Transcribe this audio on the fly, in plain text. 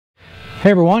Hey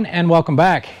everyone, and welcome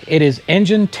back. It is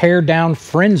engine teardown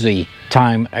frenzy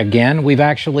time again. We've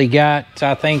actually got,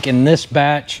 I think in this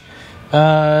batch,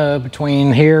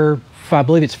 between here, I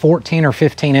believe it's 14 or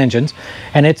 15 engines,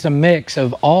 and it's a mix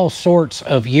of all sorts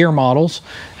of year models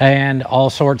and all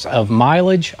sorts of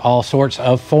mileage, all sorts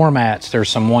of formats. There's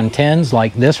some 110s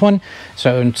like this one,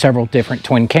 so in several different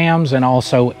twin cams, and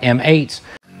also M8s.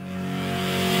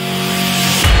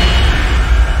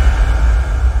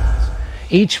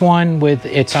 Each one with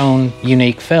its own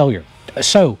unique failure.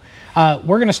 So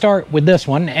we're going to start with this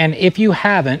one, and if you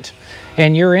haven't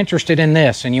and you're interested in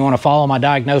this and you want to follow my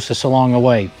diagnosis along the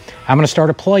way, I'm going to start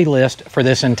a playlist for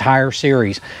this entire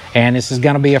series, and this is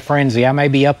going to be a frenzy. I may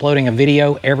be uploading a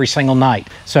video every single night,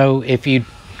 so if you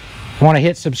want to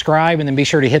hit subscribe and then be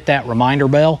sure to hit that reminder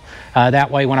bell,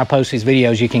 that way when I post these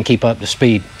videos you can keep up to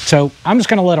speed. So I'm just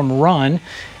going to let them run,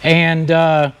 and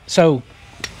so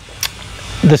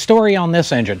the story on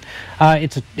this engine,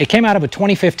 it came out of a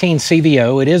 2015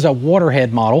 CVO. It is a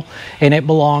waterhead model, and it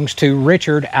belongs to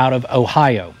Richard out of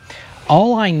Ohio.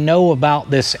 All I know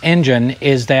about this engine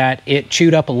is that it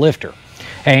chewed up a lifter,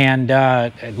 and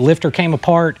lifter came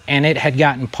apart, and it had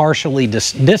gotten partially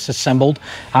disassembled.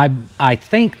 I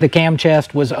think the cam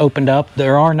chest was opened up.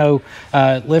 There are no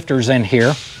lifters in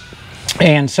here.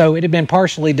 And so it had been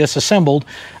partially disassembled,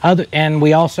 and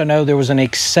we also know there was an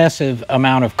excessive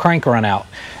amount of crank run out.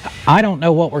 I don't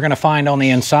know what we're going to find on the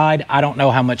inside. I don't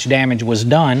know how much damage was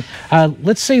done.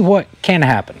 Let's see what can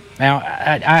happen. Now,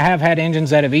 I have had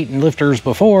engines that have eaten lifters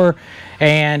before,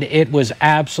 and it was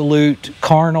absolute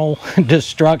carnal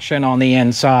destruction on the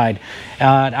inside.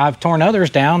 I've torn others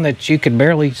down that you could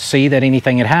barely see that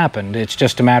anything had happened. It's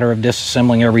just a matter of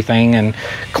disassembling everything and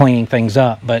cleaning things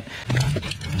up. But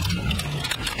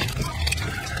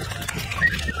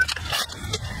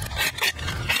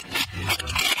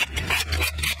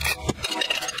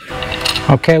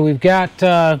okay, we've got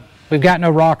no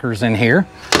rockers in here,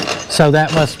 so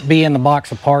that must be in the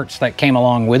box of parts that came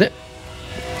along with it.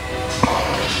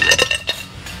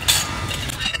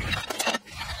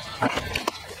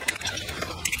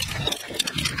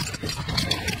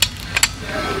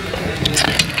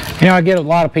 You know, I get a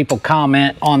lot of people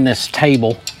comment on this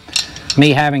table,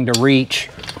 me having to reach.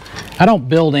 I don't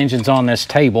build engines on this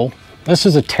table. This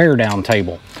is a teardown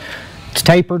table. It's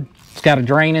tapered, it's got a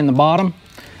drain in the bottom.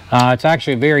 It's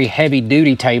actually a very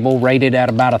heavy-duty table, rated at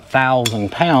about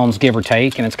 1,000 pounds, give or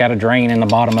take, and it's got a drain in the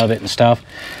bottom of it and stuff.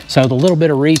 So the little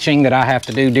bit of reaching that I have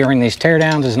to do during these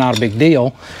teardowns is not a big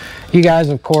deal. You guys,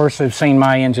 of course, have seen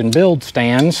my engine build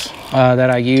stands that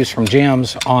I use from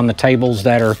gyms on the tables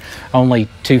that are only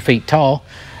 2 feet tall,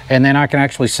 and then I can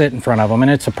actually sit in front of them, and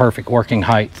it's a perfect working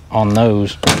height on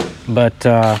those. But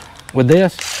with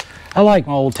this, I like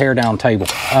my old teardown table,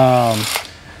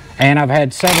 and I've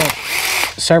had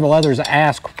several others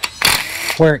ask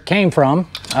where it came from.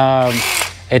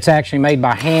 It's actually made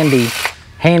by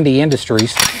Handy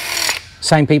Industries,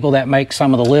 same people that make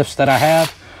some of the lifts that I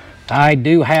have. I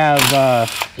do have,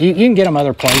 you can get them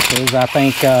other places. I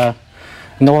think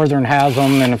Northern has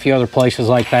them and a few other places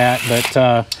like that,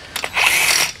 but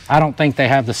I don't think they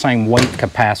have the same weight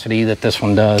capacity that this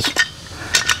one does.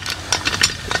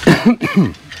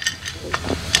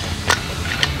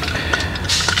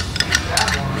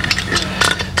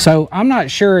 So I'm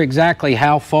not sure exactly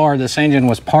how far this engine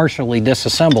was partially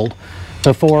disassembled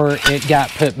before it got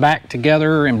put back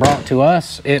together and brought to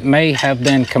us. It may have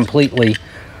been completely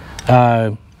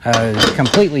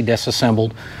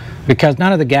disassembled, because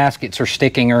none of the gaskets are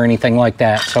sticking or anything like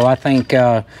that. So I think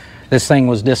this thing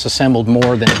was disassembled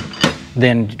more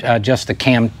than just the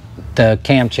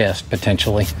cam chest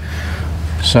potentially.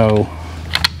 So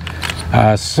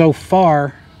so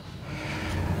far,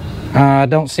 I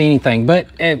don't see anything, but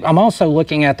I'm also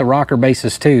looking at the rocker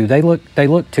bases too. They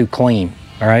look too clean.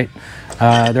 All right,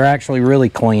 they're actually really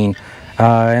clean,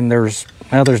 and there's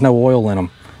no oil in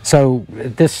them. So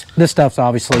this stuff's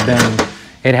obviously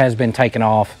has been taken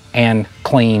off and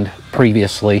cleaned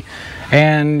previously,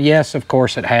 and yes, of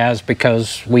course it has,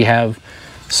 because we have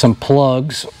some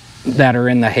plugs that are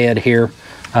in the head here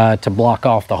to block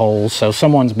off the holes. So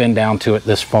someone's been down to it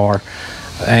this far,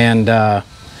 and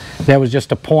there was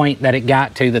just a point that it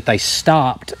got to that they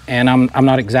stopped, and I'm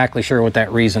not exactly sure what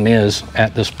that reason is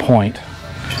at this point,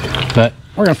 but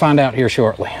we're going to find out here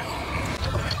shortly.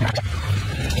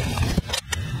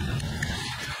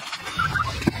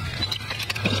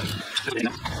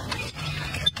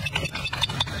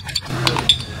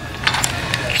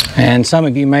 And some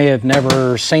of you may have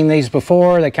never seen these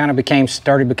before. They kind of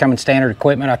started becoming standard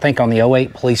equipment, I think, on the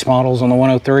 08 police models on the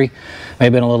 103. May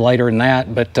have been a little later than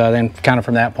that, but then kind of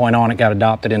from that point on, it got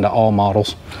adopted into all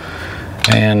models.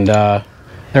 And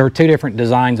There are two different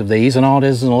designs of these, and all it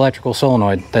is an electrical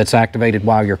solenoid that's activated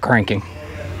while you're cranking.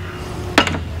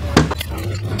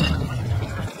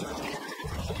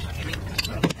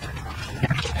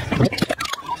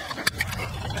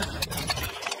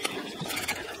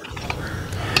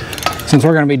 Since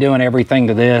we're going to be doing everything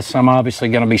to this, I'm obviously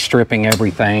going to be stripping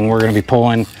everything. We're going to be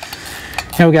pulling, you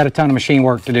know, we got a ton of machine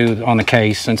work to do on the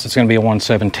case since it's going to be a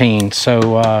 117.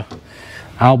 So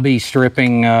I'll be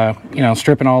stripping, you know,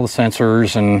 stripping all the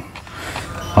sensors and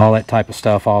all that type of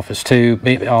stuff off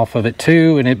of it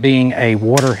too. And it being a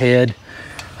water head,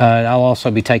 I'll also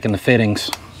be taking the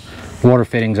fittings, water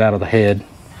fittings out of the head.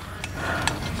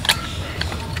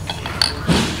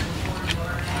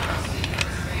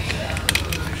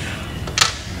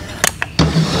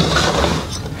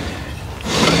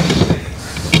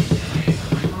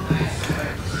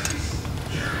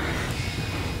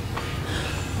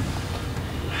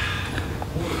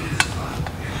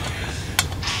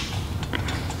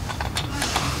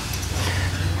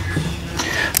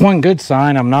 One good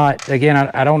sign,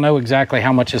 I don't know exactly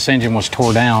how much this engine was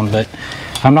tore down, but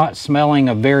I'm not smelling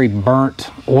a very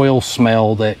burnt oil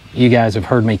smell that you guys have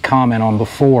heard me comment on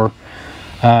before.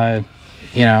 You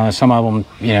know, some of them,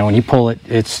 you know, when you pull it,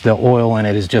 it's the oil in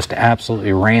it is just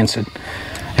absolutely rancid.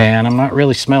 And I'm not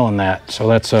really smelling that, so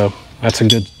that's a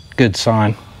good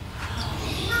sign.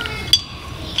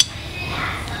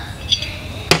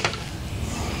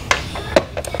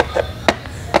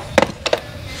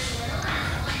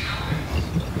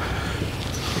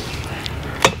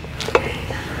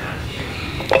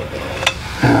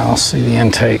 Let's see the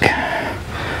intake.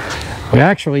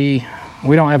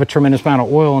 We don't have a tremendous amount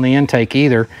of oil in the intake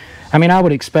either. I mean, I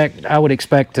would expect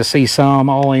to see some.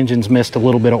 All engines missed a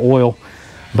little bit of oil,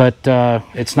 but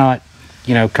it's not,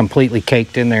 you know, completely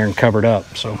caked in there and covered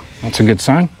up. So that's a good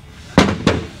sign.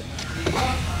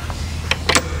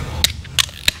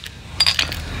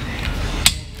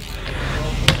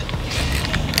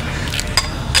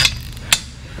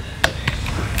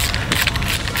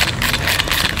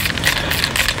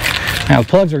 Now the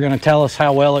plugs are going to tell us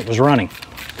how well it was running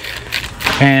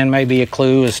and maybe a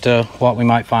clue as to what we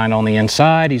might find on the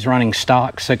inside. He's running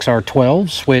stock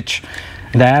 6R12s, which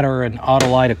that or an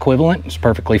Autolite equivalent is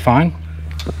perfectly fine.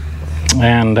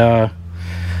 And all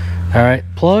right,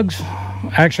 plugs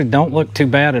actually don't look too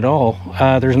bad at all.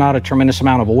 There's not a tremendous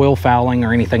amount of oil fouling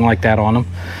or anything like that on them.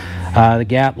 The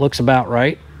gap looks about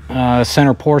right.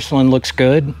 Center porcelain looks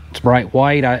good. It's bright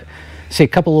white. I see a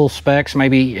couple little specks,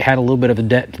 maybe had a little bit of a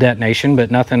detonation,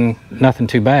 but nothing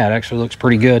too bad. Actually looks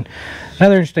pretty good.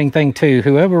 Another interesting thing too,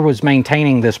 whoever was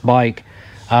maintaining this bike,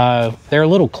 there are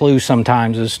little clues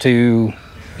sometimes as to,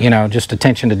 you know, just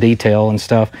attention to detail and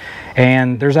stuff.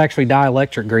 And there's actually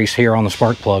dielectric grease here on the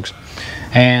spark plugs.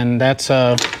 And that's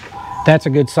a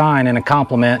good sign and a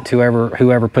compliment to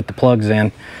whoever put the plugs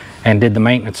in and did the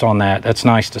maintenance on that. That's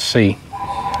nice to see.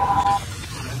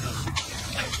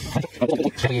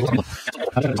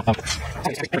 So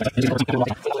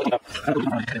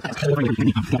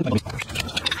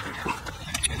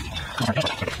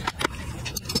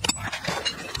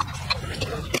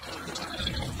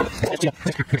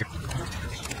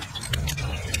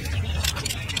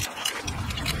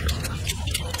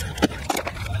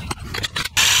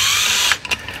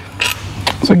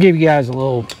I'll give you guys a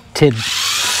little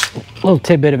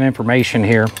tidbit of information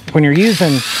here. When you're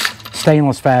using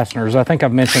stainless fasteners, I think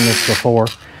I've mentioned this before.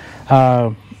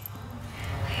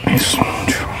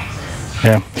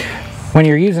 Yeah, when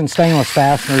you're using stainless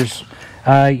fasteners,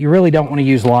 you really don't want to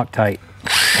use Loctite.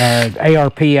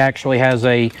 ARP actually has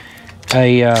a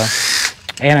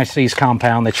anti-seize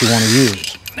compound that you want to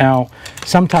use. Now,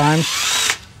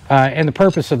 sometimes, and the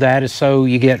purpose of that is so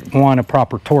you get, one, a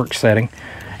proper torque setting,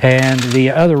 and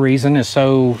the other reason is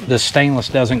so the stainless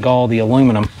doesn't gall the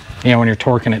aluminum, you know, when you're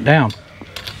torquing it down.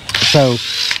 So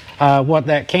what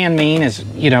that can mean is,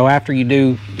 you know, after you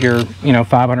do your, you know,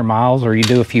 500 miles or you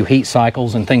do a few heat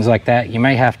cycles and things like that, you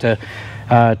may have to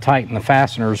tighten the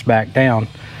fasteners back down.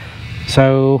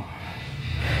 So,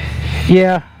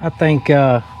 yeah, I think,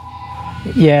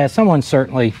 yeah, someone's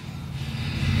certainly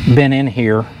been in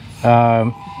here.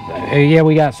 Yeah,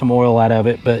 we got some oil out of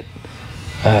it, but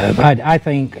I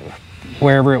think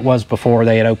wherever it was before,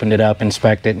 they had opened it up,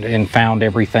 inspected, and found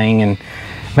everything, and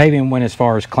maybe went as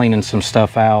far as cleaning some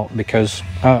stuff out, because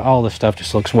all this stuff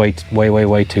just looks way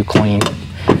too clean.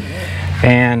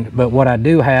 But what I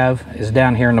do have is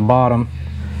down here in the bottom,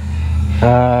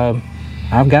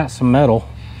 I've got some metal,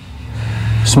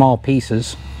 small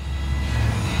pieces,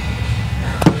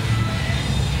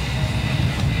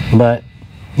 but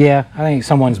yeah, I think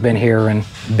someone's been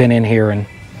in here and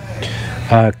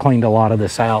cleaned a lot of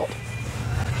this out.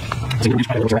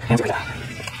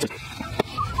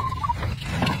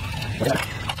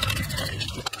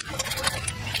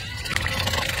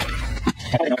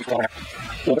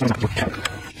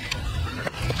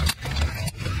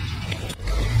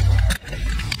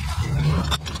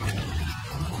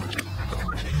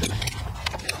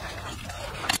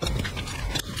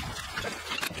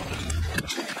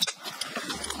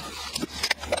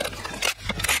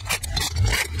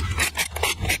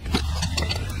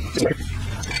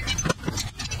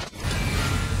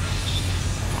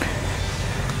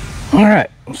 All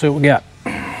right, so what we got.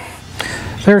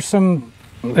 There's some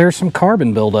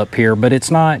carbon buildup here, but it's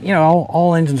not, you know,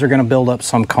 all engines are going to build up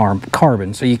some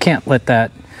carbon, so you can't let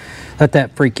that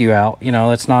freak you out. You know,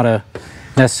 that's not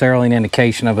necessarily an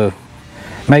indication of a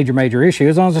major issue,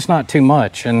 as long as it's not too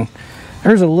much. And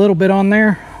there's a little bit on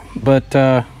there, but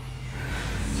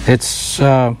it's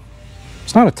not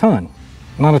a ton,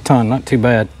 not too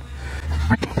bad.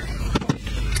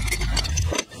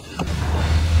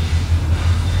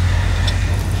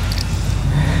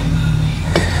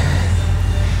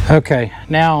 Okay,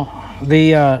 now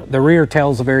the rear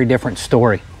tells a very different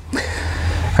story.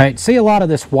 All right, see a lot of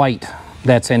this white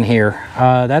that's in here.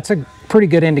 That's a pretty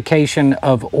good indication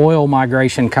of oil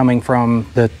migration coming from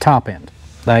the top end,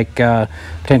 like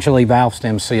potentially valve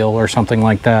stem seal or something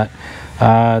like that.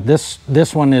 This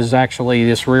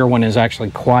rear one is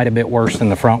actually quite a bit worse than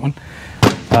the front one.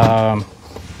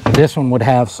 This one would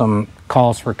have some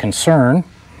cause for concern.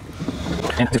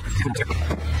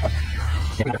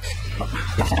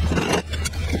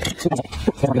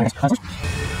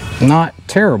 Not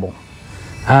terrible.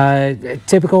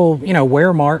 Typical, you know,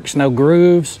 wear marks, no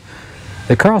grooves.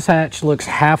 The crosshatch looks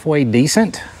halfway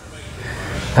decent.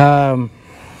 Yeah,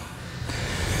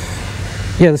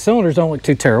 the cylinders don't look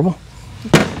too terrible.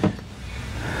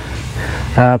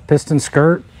 Piston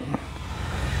skirt,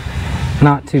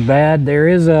 not too bad. There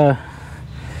is if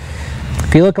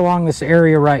you look along this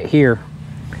area right here,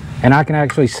 and I can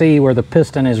actually see where the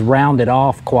piston is rounded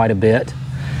off quite a bit.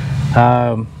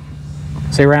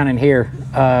 See around in here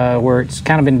where it's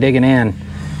kind of been digging in,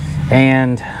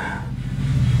 and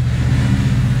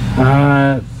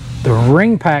the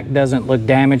ring pack doesn't look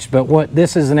damaged, but what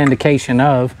this is an indication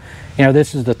of, you know,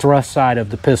 this is the thrust side of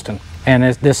the piston, and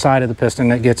it's this side of the piston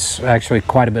that gets actually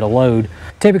quite a bit of load.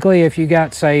 Typically, if you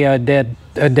got, say, a dead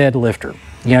lifter,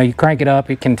 you know, you crank it up,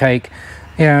 it can take,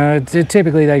 you know,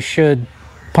 typically they should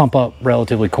pump up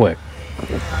relatively quick.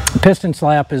 The piston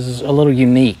slap is a little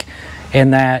unique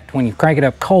in that when you crank it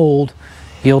up cold,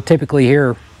 you'll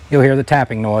hear the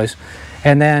tapping noise,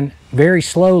 and then very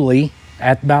slowly,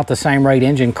 at about the same rate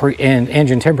engine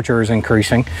temperature is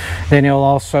increasing, then you'll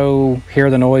also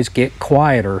hear the noise get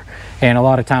quieter. And a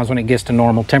lot of times when it gets to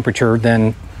normal temperature,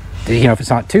 then, you know, if it's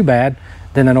not too bad,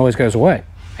 then the noise goes away,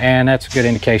 and that's a good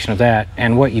indication of that.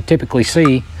 And what you typically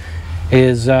see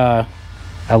is a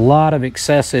lot of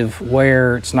excessive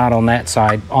wear. It's not on that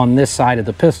side, on this side of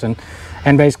the piston.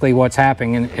 And basically what's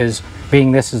happening is,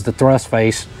 being this is the thrust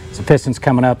face, the piston's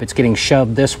coming up, it's getting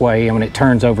shoved this way, and when it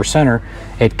turns over center,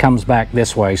 it comes back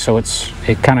this way. So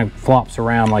it kind of flops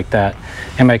around like that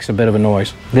and makes a bit of a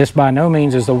noise. This by no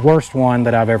means is the worst one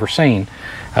that I've ever seen,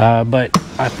 but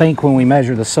I think when we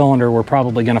measure the cylinder, we're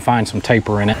probably going to find some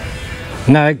taper in it.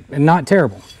 No, not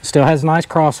terrible. Still has a nice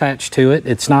crosshatch to it.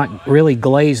 It's not really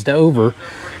glazed over.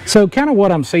 So kind of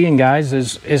what I'm seeing, guys,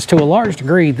 is to a large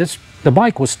degree, the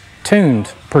bike was tuned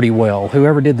pretty well.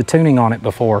 Whoever did the tuning on it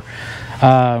before, you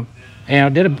know,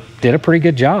 did a pretty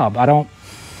good job. I don't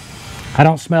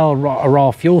smell a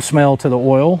raw fuel smell to the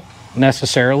oil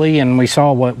necessarily, and we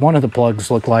saw what one of the plugs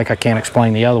looked like. I can't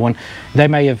explain the other one. They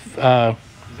may have,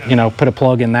 you know, put a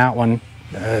plug in that one,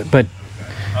 but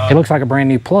it looks like a brand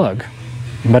new plug,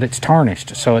 but it's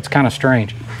tarnished, so it's kind of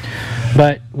strange.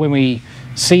 But when we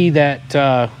see that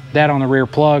on the rear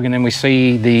plug, and then we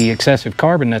see the excessive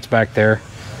carbon that's back there,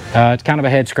 it's kind of a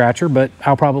head scratcher, but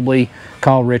I'll probably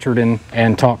call Richard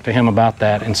and talk to him about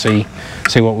that and see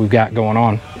what we've got going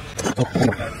on.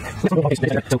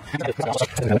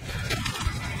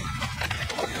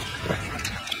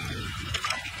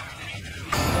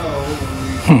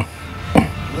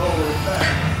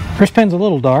 First pin's a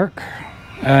little dark,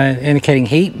 indicating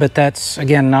heat, but that's,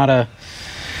 again, not a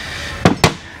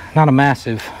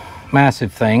massive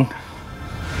thing.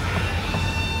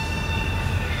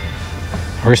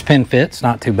 Wrist pin fits,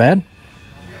 not too bad.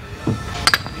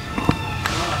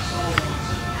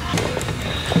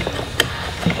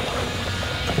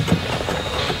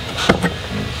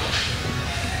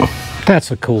 That's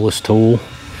the coolest tool.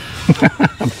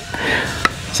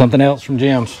 Something else from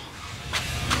Jim's.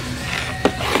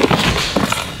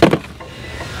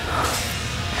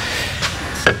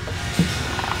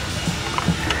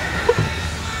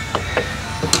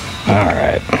 All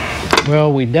right.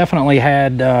 Well, we definitely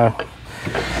had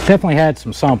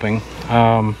some sumping,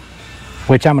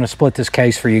 which I'm going to split this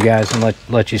case for you guys and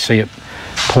let you see it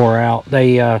pour out.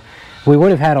 We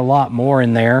would have had a lot more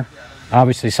in there.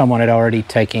 Obviously, someone had already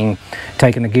taken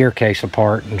the gear case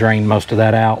apart and drained most of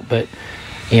that out, but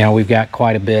you know, we've got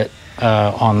quite a bit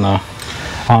on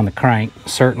the crank,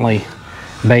 certainly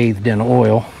bathed in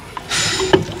oil.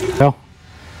 Well,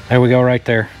 there we go right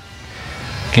there.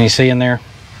 Can you see in there?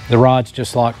 The rod's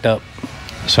just locked up.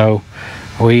 So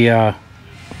we, oh,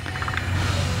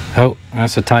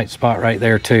 that's a tight spot right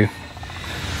there too.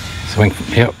 So we,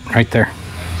 yep, right there.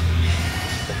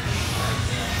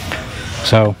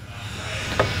 So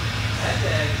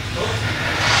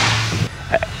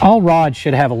all rods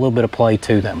should have a little bit of play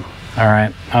to them. All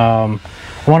right.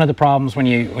 One of the problems when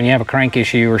you have a crank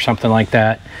issue or something like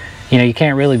that, you know, you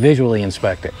can't really visually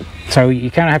inspect it. So you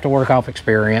kind of have to work off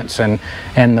experience and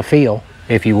the feel,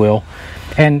 if you will.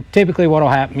 And typically what will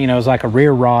happen, you know, is like a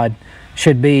rear rod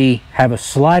should have a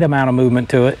slight amount of movement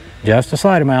to it, just a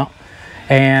slight amount,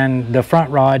 and the front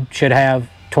rod should have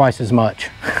twice as much,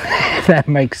 if that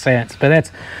makes sense. But that's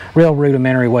a real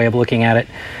rudimentary way of looking at it.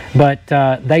 But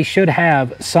they should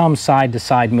have some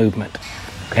side-to-side movement.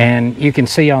 And you can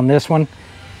see on this one,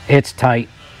 it's tight.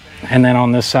 And then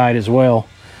on this side as well,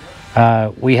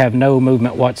 we have no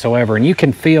movement whatsoever. And you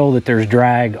can feel that there's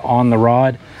drag on the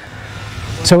rod.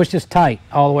 So it's just tight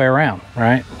all the way around,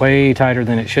 right? Way tighter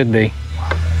than it should be.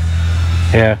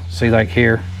 Yeah, see, like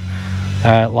here,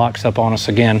 it locks up on us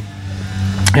again.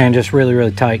 And just really,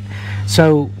 really tight.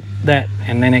 So that,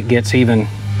 and then it gets even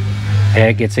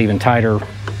tighter,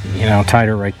 you know,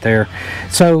 tighter right there.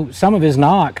 So some of his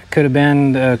knock could have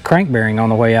been the crank bearing on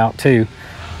the way out too.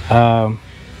 And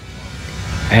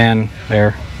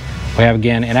there we have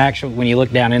again, and actually when you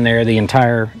look down in there, the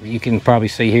entire, you can probably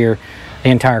see here, the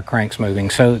entire crank's moving.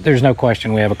 So there's no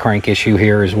question we have a crank issue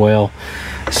here as well.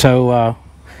 So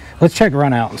let's check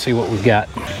run out and see what we've got.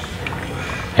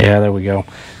 Yeah, there we go.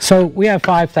 So we have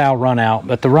 5 thou run out,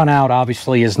 but the run out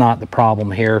obviously is not the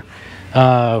problem here.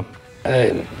 You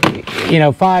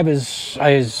know, 5 is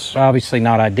obviously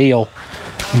not ideal,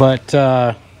 but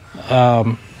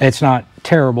it's not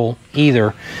terrible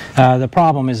either. The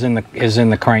problem is in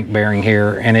the crank bearing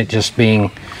here, and it just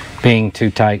being too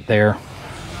tight there.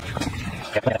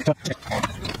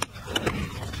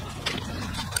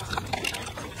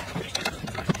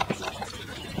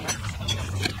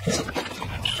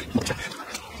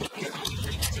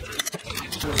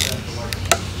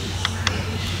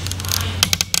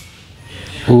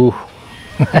 Ooh,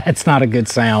 that's not a good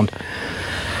sound.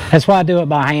 That's why I do it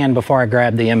by hand before I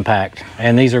grab the impact.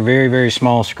 And these are very, very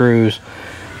small screws,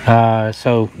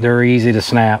 so they're easy to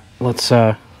snap. Let's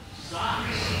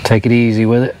take it easy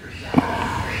with it.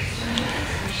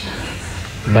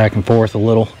 Back and forth a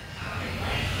little.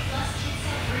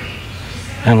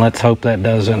 And let's hope that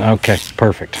doesn't, okay,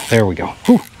 perfect. There we go.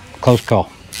 Whew, close call.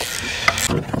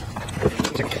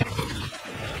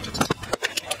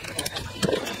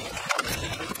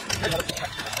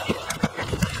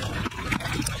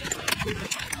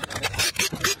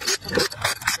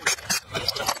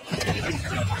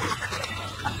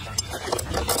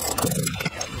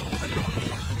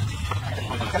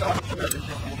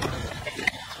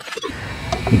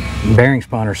 Bearing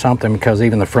spun or something, because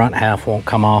even the front half won't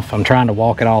come off. I'm trying to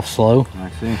walk it off slow. I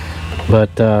see. But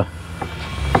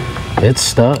it's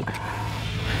stuck.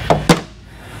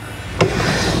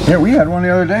 Yeah, we had one the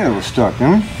other day that was stuck,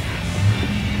 didn't we?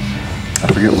 I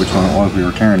forget which one it was we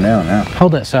were tearing down now.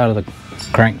 Hold that side of the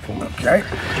crank for me. Okay.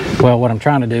 Well, what I'm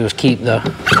trying to do is keep the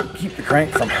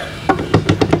crank from.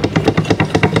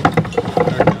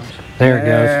 There it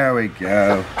goes. There we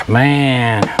go.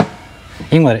 Man.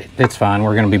 You can let it, it's fine.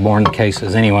 We're going to be boring the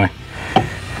cases anyway.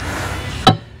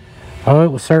 Oh, it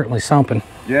was certainly something.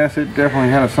 Yes, it definitely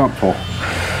had a sump full.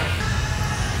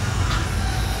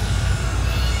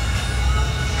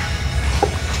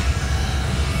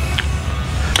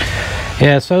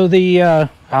 Yeah, so the,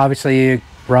 obviously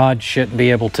rod shouldn't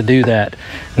be able to do that.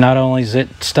 Not only is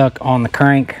it stuck on the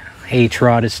crank, each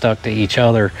rod is stuck to each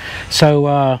other. So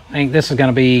I think this is going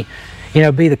to be, you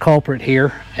know, be the culprit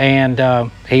here.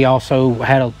 And he also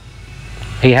had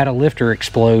a lifter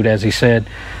explode, as he said.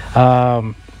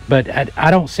 But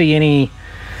I don't see anything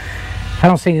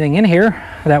in here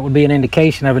that would be an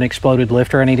indication of an exploded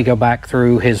lifter. I need to go back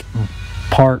through his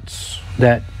parts,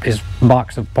 his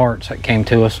box of parts that came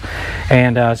to us.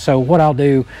 And so what I'll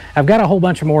do, I've got a whole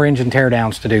bunch of more engine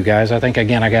teardowns to do, guys. I think,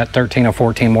 again, I got 13 or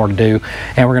 14 more to do,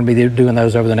 and we're going to be doing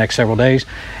those over the next several days.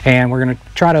 And we're going to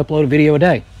try to upload a video a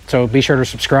day. So be sure to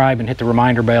subscribe and hit the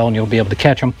reminder bell, and you'll be able to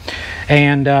catch them.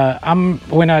 And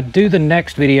when I do the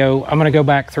next video, I'm going to go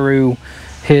back through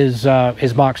his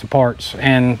box of parts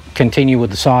and continue with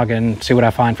the saga and see what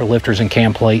I find for lifters and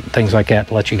cam plate, things like that,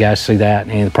 to let you guys see that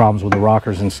and any of the problems with the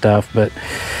rockers and stuff. But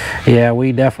yeah,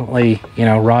 we definitely, you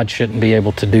know, Rod shouldn't be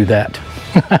able to do that.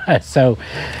 So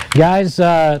guys,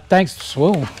 thanks.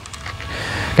 Whoa.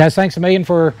 Guys, thanks a million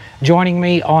for joining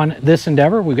me on this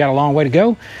endeavor. We've got a long way to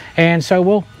go, and so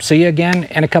we'll see you again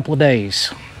in a couple of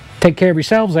days. Take care of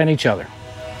yourselves and each other.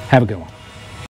 Have a good one.